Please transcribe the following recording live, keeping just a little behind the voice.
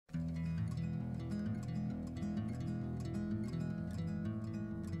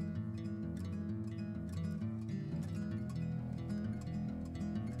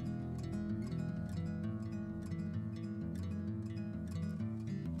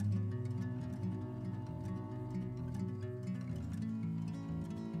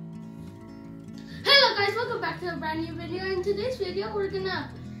guys, welcome back to a brand new video. In today's video, we're gonna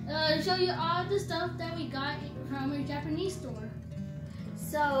show you all the stuff that we got from a Japanese store.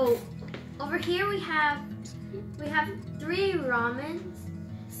 So over here we have 3 ramens.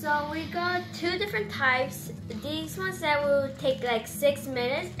 So we got 2 different types. These ones that will take like 6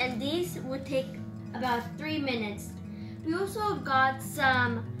 minutes, and these would take about 3 minutes. We also got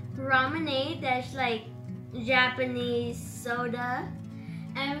some ramenade that's like Japanese soda,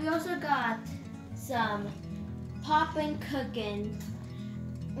 and we also got some poppin' cooking.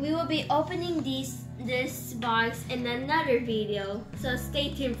 We will be opening this box in another video, so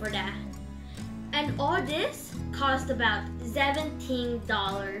stay tuned for that. And all this cost about $17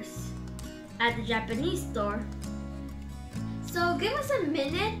 at the Japanese store. So give us a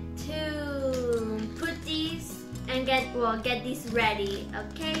minute to put these and get these ready,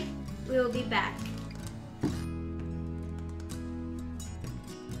 okay? We will be back.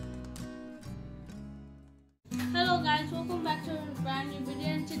 Hello guys, welcome back to a brand new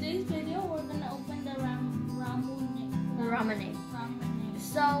video. In today's video, we're gonna open the Ramen.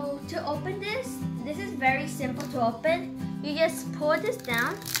 So to open this is very simple to open. You just pull this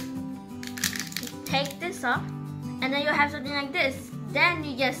down, take this off, and then you have something like this. Then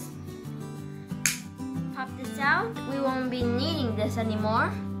you just pop this out. We won't be needing this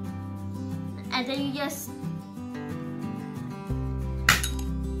anymore. And then you just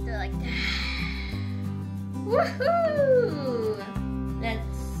do it like that. Woohoo!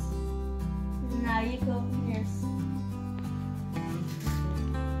 Now you go open this.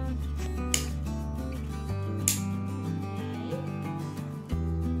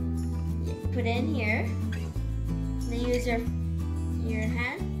 Put it in here. Then use your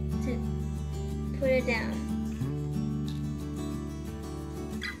hand to put it down.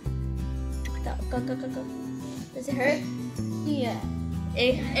 Go. Does it hurt? Yeah.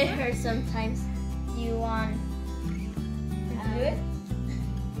 It hurts sometimes. You want to do it?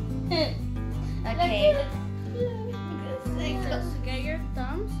 Okay. So get your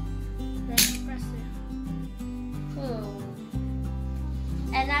thumbs, then press it. Cool.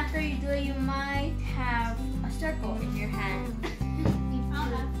 And after you do it, you might have a circle in your hand. I'll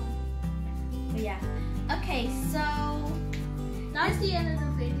have one. But yeah. Okay, so That's the end of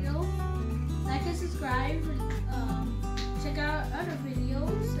the video. Like and subscribe. Check out other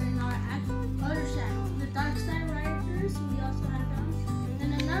videos in our other channel, the Dark Side Riders. We also have them,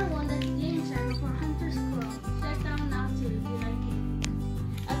 and another one that's gaming channel for Hunter Squirrel. Check that one out too if you like gaming.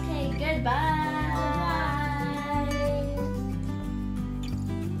 okay, goodbye.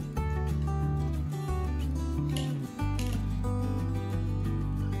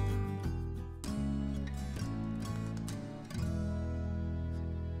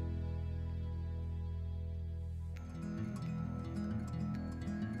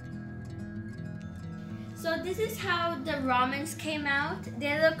 So this is how the ramens came out.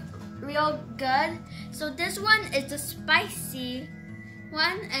 They look real good. So this one is the spicy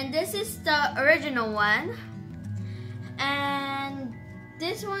one, and this is the original one. And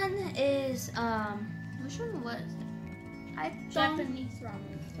this one is which one was it? Japanese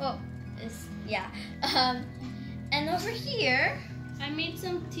ramen. Oh, it's yeah. And over here, I made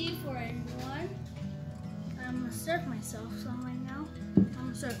some tea for everyone. I'm gonna serve myself some right now. I'm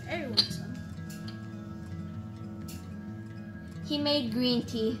gonna serve everyone some. he made green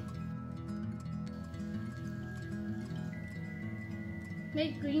tea.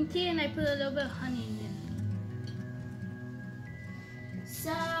 Made green tea and I put a little bit of honey in it.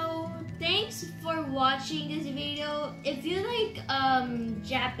 So thanks for watching this video. If you like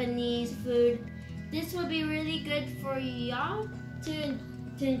Japanese food, this will be really good for y'all to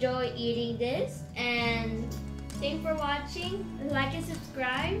enjoy eating this. And thanks for watching. Like and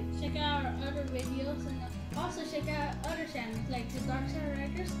subscribe. Check out our other videos and also check out other channels like the Dark Side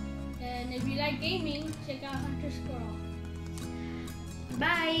Riders. And if you like gaming, check out Hunter Squirrel.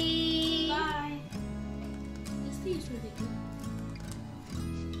 Bye. Bye. This tea is really good.